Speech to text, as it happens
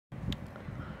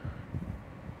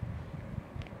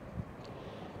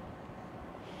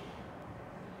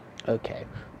Okay,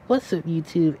 what's up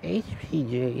YouTube?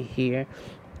 HPJ here,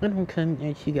 and I'm coming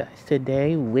at you guys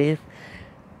today with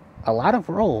a lot of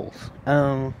roles.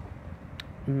 No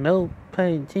pun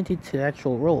intended to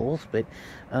actual roles, but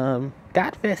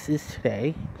Godfest is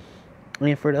today,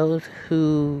 and for those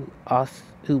who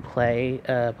play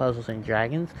Puzzles and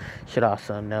Dragons should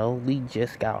also know we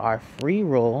just got our free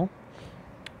roll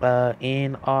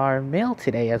in our mail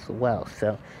today as well.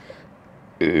 So,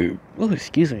 oh,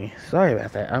 excuse me, sorry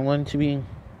about that. I'm going to be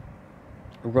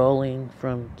rolling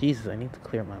from Jesus. I need to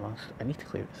clear my mouse. I need to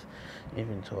clear this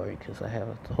inventory because I have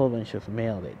a whole bunch of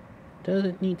mail that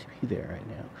doesn't need to be there right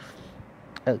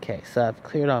now. Okay, so I've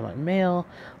cleared all my mail.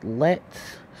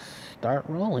 Let's start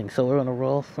rolling. So we're gonna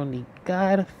roll from the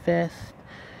Godfest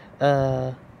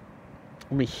uh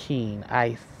machine.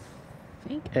 I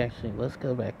think actually let's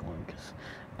go back one because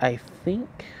I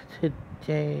think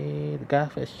today the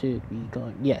Godfest should be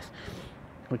going. Yes.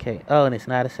 Okay. Oh, and it's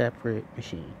not a separate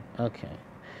machine. Okay.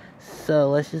 So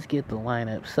let's just get the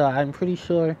lineup. So I'm pretty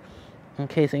sure, in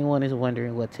case anyone is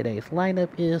wondering what today's lineup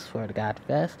is for the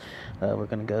Godfest, we're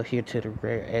going to go here to the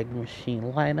Rare Egg Machine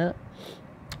lineup,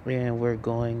 and we're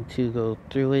going to go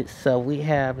through it. So we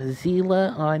have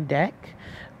Zila on deck.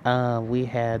 We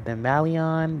had the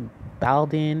Malion,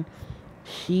 Baldin,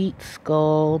 Sheet,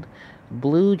 Scold,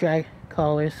 Blue Dragon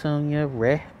Caller Sonya,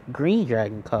 Red, Green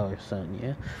Dragon Caller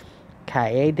Sonya,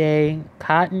 Kaede,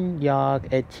 Cotton Yog,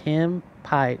 Atim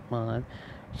Piedmon,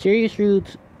 Serious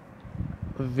Roots,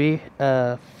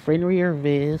 Fenrir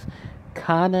Viz,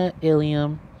 Kana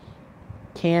Ilium,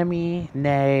 Cammy,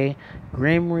 Nay,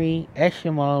 Grimry,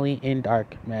 Eshamali, and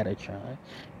Dark Metatron.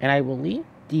 And I believe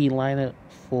the lineup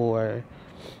for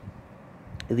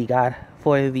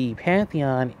the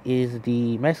Pantheon is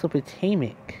the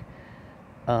Mesopotamic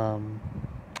um,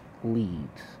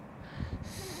 leads.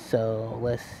 So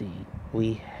let's see.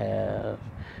 We have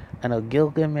I know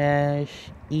Gilgamesh,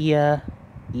 Ea,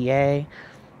 Ea,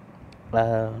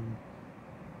 um,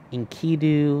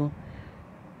 Enkidu,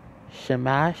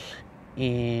 Shamash,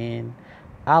 and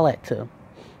Aleta.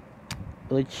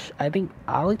 Which I think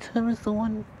Aleta is the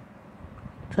one.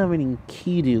 Tom and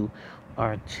Enkidu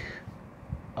are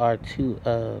two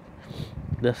of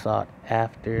the sought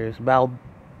afters.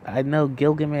 I know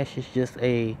Gilgamesh is just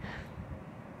a.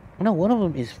 No, one of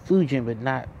them is Fujin, but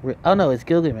not. Oh no, it's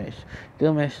Gilgamesh.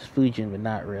 Gilgamesh is Fujin, but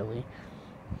not really.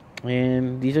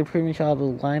 And these are pretty much all the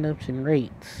lineups and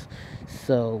rates.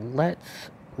 So let's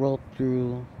roll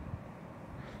through.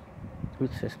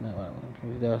 What's this? No,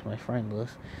 that was my friend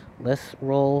list. Let's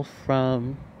roll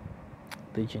from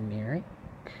the generic.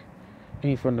 I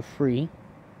mean, from the free.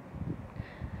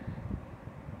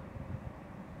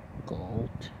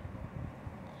 Gold.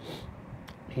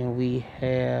 And we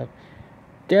have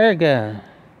Durga.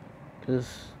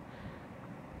 Because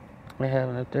I have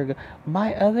enough Durga.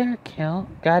 My other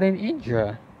account got an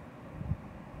Indra.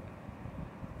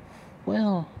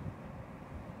 Well,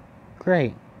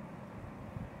 great.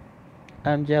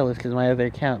 I'm jealous because my other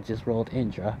account just rolled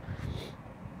Indra.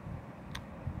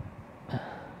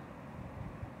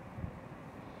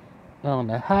 On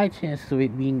the high chances of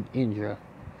it being Indra.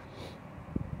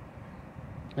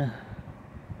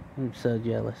 I'm so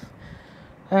jealous.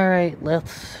 Alright,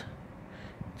 let's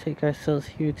take ourselves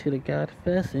here to the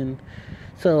Godfest. And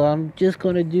so I'm just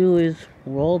going to do is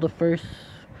roll the first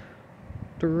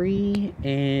 3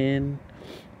 and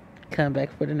come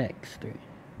back for the next 3.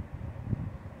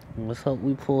 And let's hope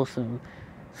we pull some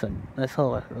let's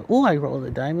hope I rolled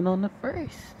a diamond on the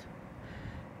first.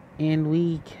 And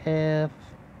we have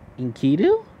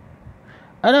Enkidu?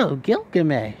 Oh no,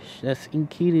 Gilgamesh. That's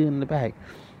Enkidu in the back.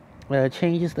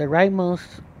 Changes the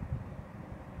rightmost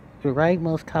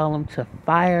column to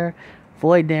fire,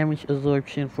 void damage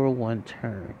absorption for 1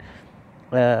 turn.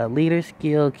 Leader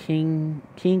skill,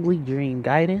 Kingly Dream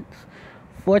Guidance.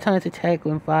 4 times attack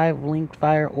when 5 linked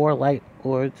fire or light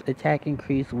orbs. Attack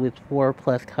increase with 4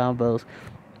 plus combos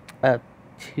up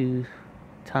to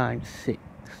times 6.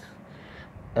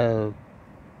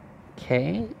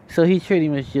 Okay, so he's pretty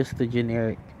much just the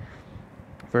generic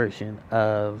version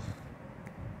of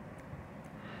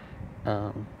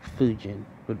Fujin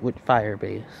with fire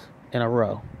base in a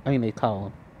row. I mean, they call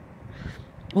them.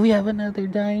 We have another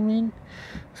diamond.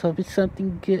 So if it's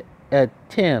something good,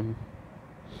 Tim,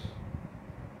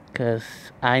 because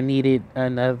I needed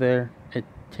another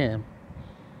Tim.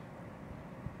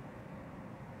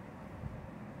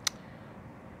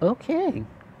 Okay.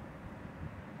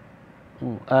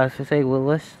 I should say, well,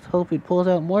 let's hope it pulls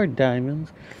out more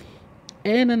diamonds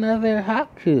and another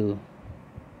Haku.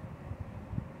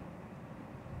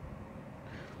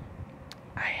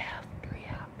 I have 3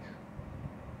 Haku.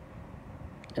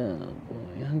 Oh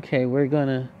boy. Okay, we're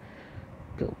gonna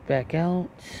go back out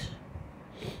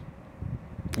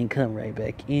and come right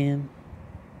back in.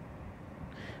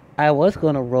 I was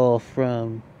gonna roll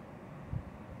from.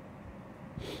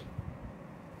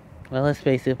 Well, let's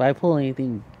face it, if I pull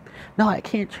anything. No, I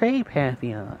can't trade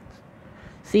Pantheons.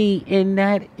 See, and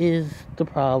that is the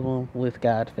problem with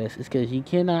Godfest, is because you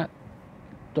cannot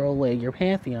throw away your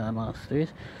Pantheon monsters.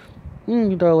 You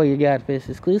can throw away your Godfest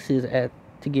exclusives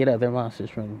to get other monsters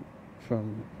from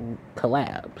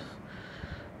collabs.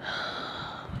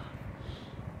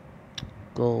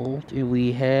 Gold, and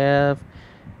we have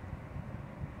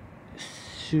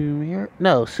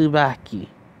Subaki.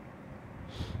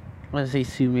 I want to say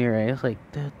Sumire. It's like,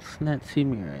 that's not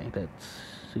Sumire, that's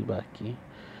Subaki.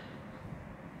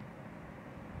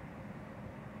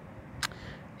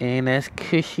 And that's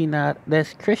Krishna.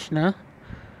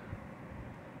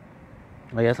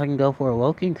 I guess I can go for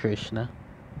Awoken Krishna.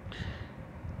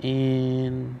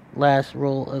 And last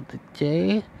roll of the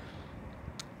day.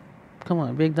 Come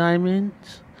on, big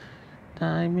diamonds.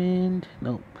 Diamond.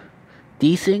 Nope.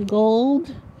 Decent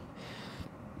gold.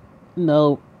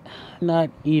 Nope.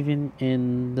 Not even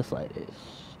in the slightest.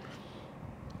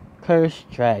 Cursed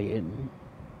Dragon.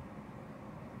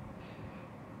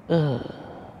 Ugh.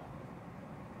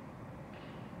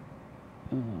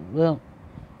 Well,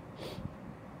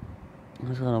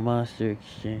 let's go to Monster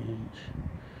Exchange.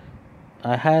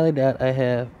 I highly doubt I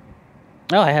have.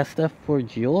 Oh, I have stuff for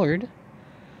Jord.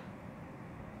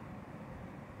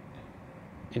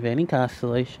 If any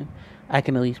constellation, I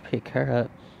can at least pick her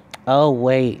up. Oh,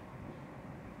 wait.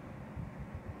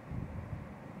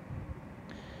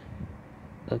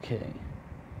 Okay.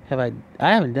 I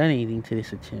haven't done anything to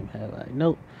this attempt, have I?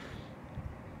 Nope.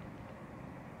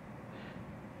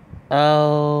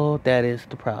 Oh, that is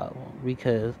the problem.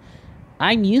 Because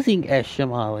I'm using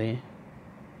Eshamali.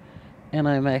 And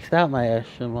I maxed out my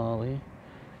Eshamali.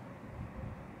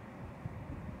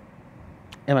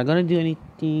 Am I going to do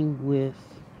anything with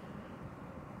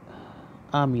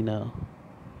Amino?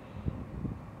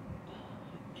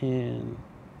 And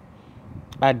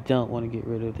I don't want to get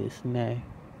rid of this Nay.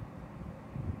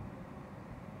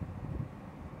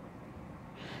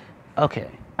 Okay,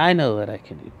 I know what I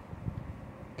can do.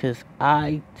 Because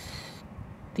I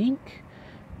think...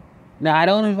 Now, I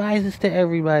don't advise this to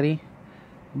everybody.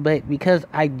 But because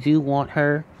I do want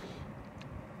her,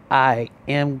 I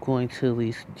am going to at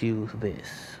least do this.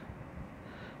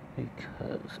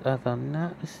 Because, if I'm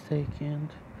not mistaken,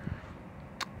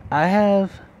 I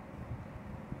have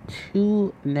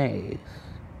 2 nays.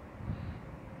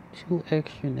 2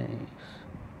 extra nays.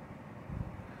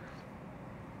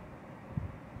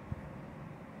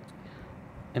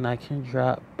 And I can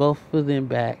drop both of them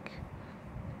back.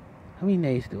 How many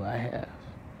nays do I have?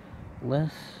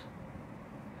 Let's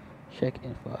check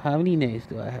info. How many nays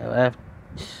do I have? I have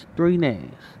 3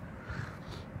 nays.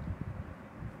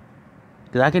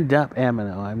 Because I can dump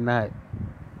Amino. I'm not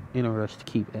in a rush to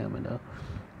keep Amino.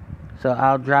 So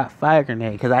I'll drop Fire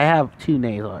Grenade. Because I have 2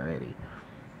 nays already.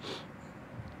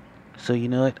 So you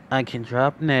know what? I can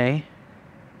drop Nay.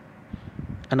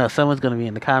 I know someone's going to be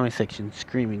in the comment section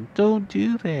screaming, don't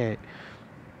do that.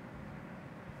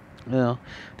 Well,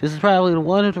 this is probably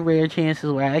one of the rare chances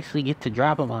where I actually get to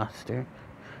drop a monster.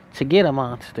 To get a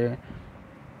monster.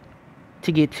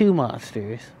 To get 2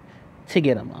 monsters. To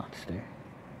get a monster.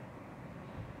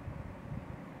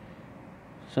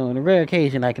 So on a rare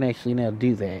occasion, I can actually now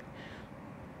do that.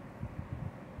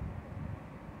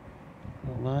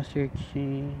 Monster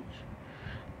Exchange.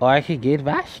 Or I could get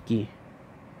Vashki.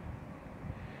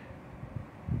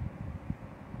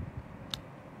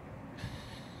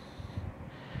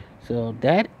 So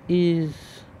that is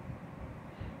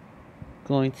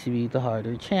going to be the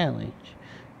harder challenge.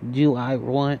 Do I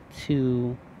want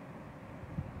to...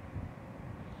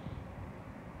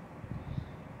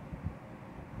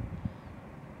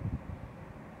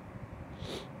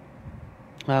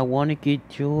 I want to get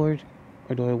George,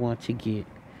 or do I want to get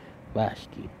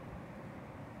Vashki?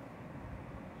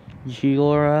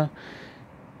 Giora.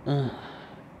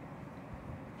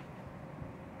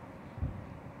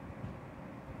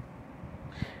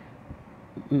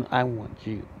 I want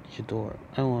Jadora.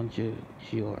 I want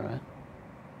Giora.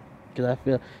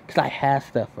 Because I have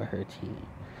stuff for her team.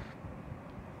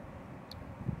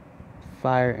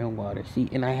 Fire and water. See,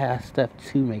 and I have stuff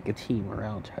to make a team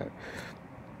around her.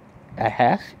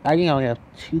 I only have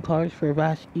 2 cards for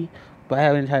Vashki, but I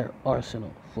have an entire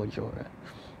arsenal for Jorah.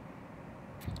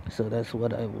 So that's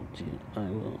what I will do. I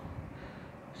will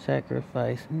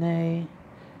sacrifice Nay,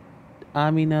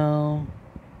 Amino,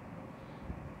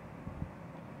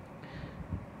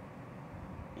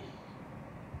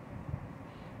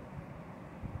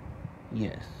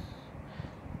 Yes.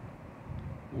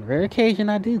 Rare occasion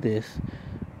I do this.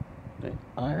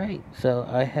 Alright, so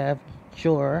I have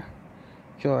Jorah,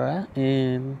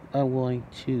 and I'm going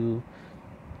to.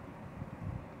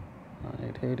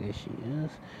 Alright, there she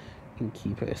is. And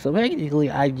keep her. So basically,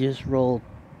 I just rolled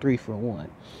 3 for 1.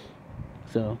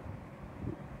 So,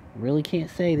 really can't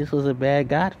say this was a bad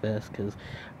Godfest, because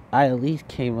I at least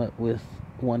came up with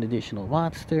 1 additional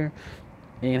monster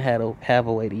and have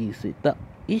a way to use it. The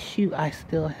issue I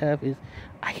still have is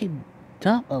I can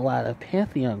dump a lot of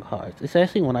Pantheon cards,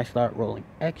 especially when I start rolling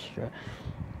extra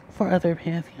for other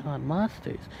Pantheon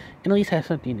monsters, and at least have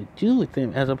something to do with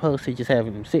them as opposed to just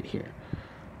having them sit here.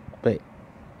 But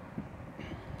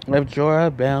I have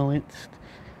Jorah balanced.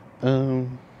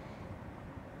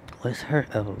 What's her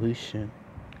evolution?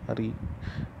 How do you?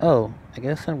 Oh, I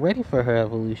guess I'm ready for her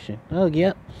evolution. Oh,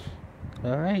 yep.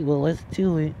 Alright, well, let's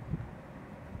do it.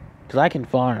 Because I can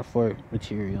farm for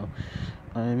material.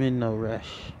 I'm in no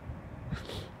rush.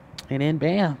 And then,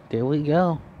 bam, there we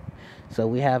go. So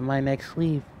we have my next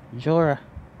sleeve, Jorah.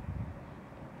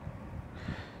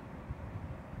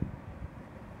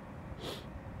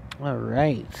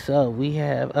 Alright, so we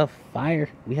have a fire.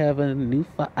 We have a new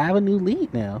I have a new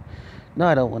lead now. No,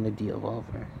 I don't want to de-evolve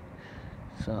her.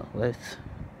 So let's.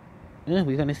 Yeah,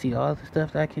 we're gonna see all the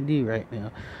stuff that I can do right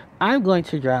now. I'm going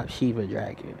to drop Shiva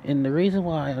Dragon, and the reason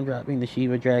why I'm dropping the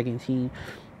Shiva Dragon team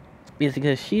is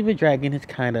because Shiva Dragon is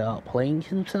kind of outplaying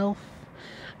himself,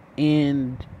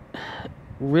 and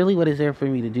really, what is there for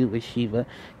me to do with Shiva?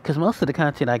 Because most of the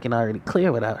content I can already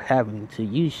clear without having to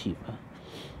use Shiva.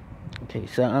 Okay,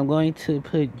 so I'm going to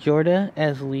put Jorah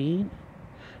as lead.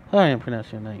 How do I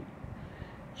pronounce your name?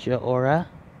 Jorah.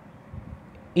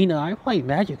 You know, I played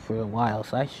Magic for a while,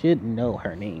 so I should know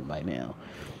her name by now.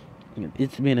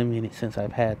 It's been a minute since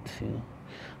I've had to.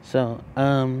 So,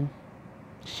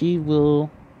 she will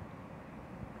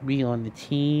be on the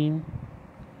team.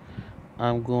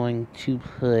 I'm going to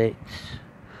put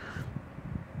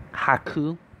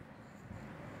Haku.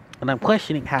 And I'm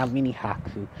questioning how many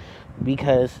Haku.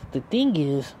 Because the thing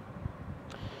is,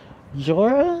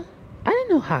 Jorah, I didn't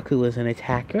know Haku was an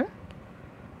attacker.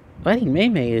 I think Mei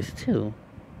Mei is too.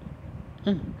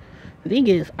 The thing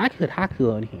is, I could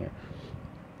Haku on here.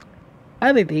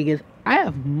 Other thing is, I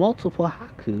have multiple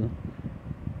Haku.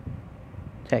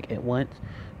 Attack at once,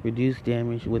 reduce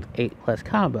damage with 8+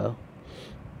 combo.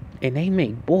 And they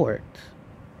make boards.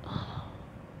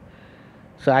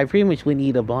 So I pretty much would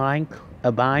need a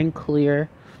bind clear,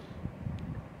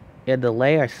 a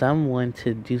delay, or someone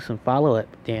to do some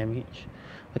follow-up damage.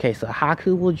 Okay, so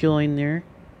Haku will join there.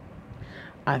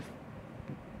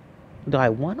 Do I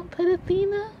want to put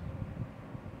Athena?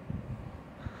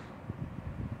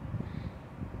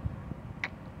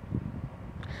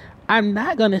 I'm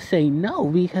not going to say no,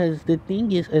 because the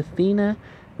thing is, Athena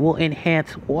will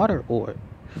enhance Water Orb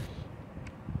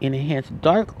and enhance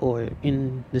Dark Orb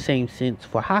in the same sense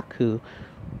for Haku.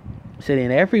 So then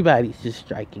everybody's just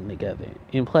striking together.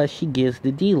 And plus, she gives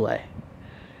the delay.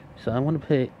 So I want to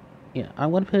put, I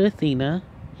want to put Athena.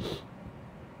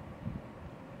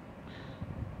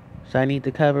 So I need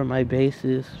to cover my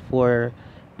bases for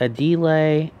a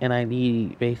delay, and I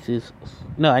need bases.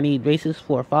 No, I need bases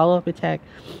for a follow-up attack,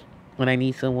 and I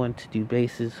need someone to do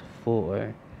bases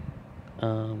for.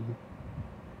 Well,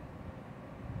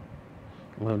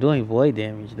 I'm doing void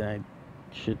damage. That I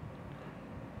should.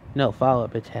 No,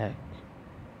 follow-up attack.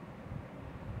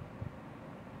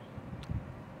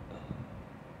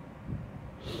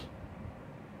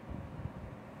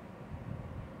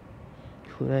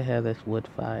 Who do I have that's wood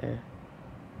fire?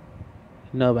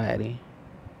 Nobody.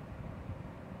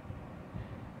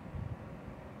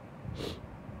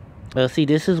 Well, see,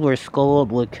 this is where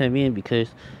Scold would come in, because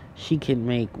she can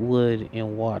make wood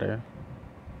and water.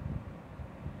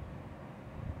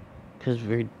 Because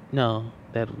no,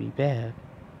 that would be bad.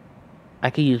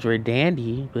 I could use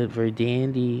Verdandi, but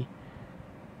Verdandi.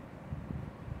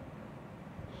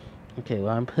 Okay,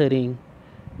 well, I'm putting.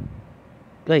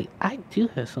 Wait, I do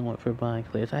have someone for buying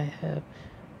clears. I have.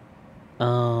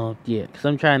 Oh, yeah, because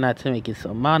I'm trying not to make it so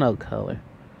monocolor.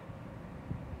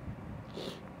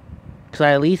 Because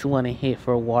I at least want to hit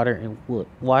for water and wood,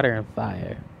 water and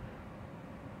fire.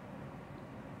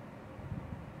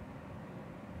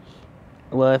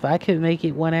 Well, if I could make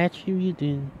it one attribute,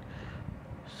 then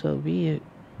so be it.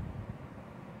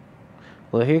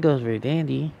 Well, here goes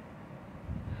Verdandi.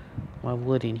 My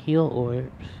wood and heal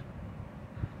orbs.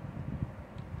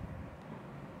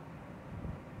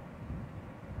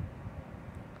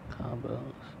 Combos.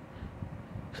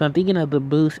 So I'm thinking of the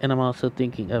boost, and I'm also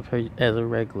thinking of her as a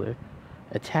regular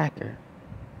attacker.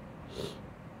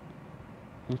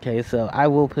 Okay, so I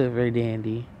will put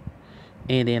Verdandy,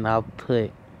 and then I'll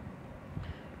put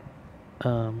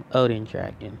Odin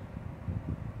Dragon.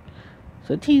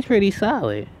 So the team's pretty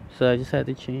solid. So I just had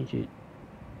to change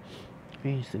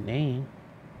the name.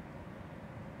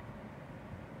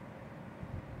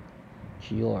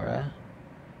 Giora.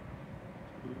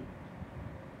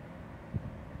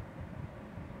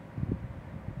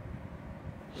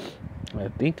 I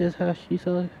think that's how she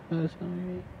saw it.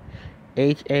 Haoi.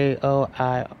 Yeah,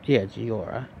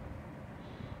 Giora.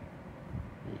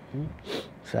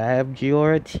 So I have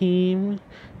Giora team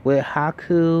with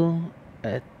Haku,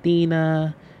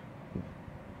 Athena,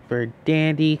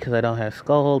 Verdandy, because I don't have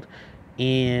Scold,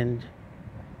 and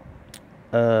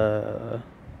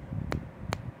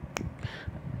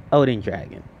Odin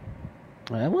Dragon.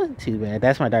 Well, that wasn't too bad.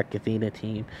 That's my Dark Athena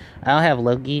team. I don't have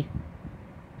Loki,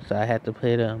 so I had to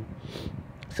put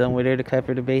somewhere there to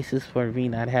cover the bases for me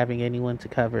not having anyone to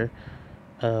cover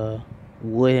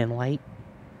Wood and Light.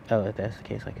 Oh, if that's the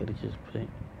case, I could have just put.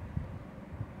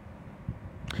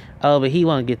 Oh, but he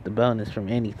won't get the bonus from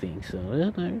anything, so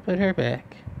let me put her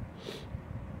back.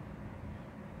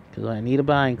 Because when I need a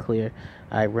bind clear,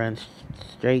 I run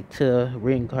straight to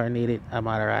reincarnated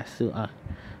Amaterasu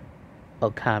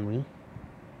Okami.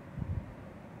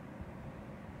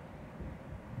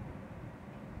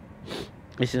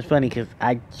 It's just funny because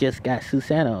I just got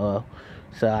Susanoo oil.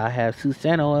 So I have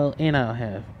Susanoo oil and I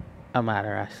have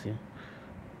Amaterasu.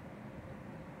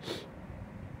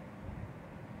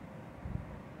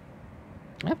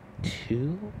 I have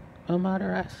 2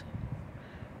 Amaterasu.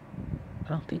 I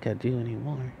don't think I do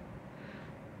anymore.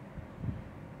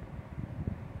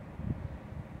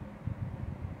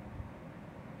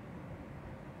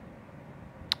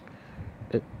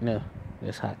 No,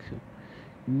 that's Haku.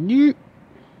 Nope.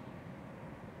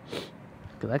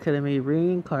 Because I could have made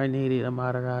reincarnated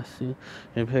Amaterasu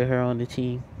and put her on the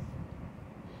team.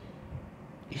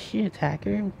 Is she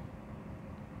attacker?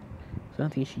 I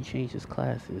don't think she changes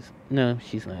classes. No,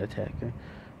 she's not attacker.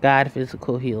 God,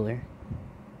 physical healer.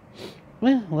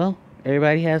 Well,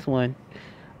 everybody has one.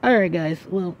 Alright, guys.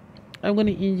 Well, I'm going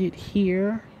to end it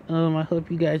here. I hope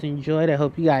you guys enjoyed. I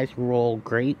hope you guys roll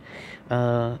great.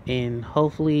 And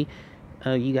hopefully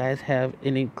you guys have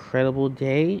an incredible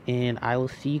day. And I will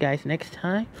see you guys next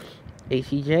time.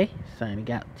 ACJ,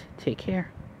 signing out. Take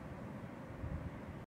care.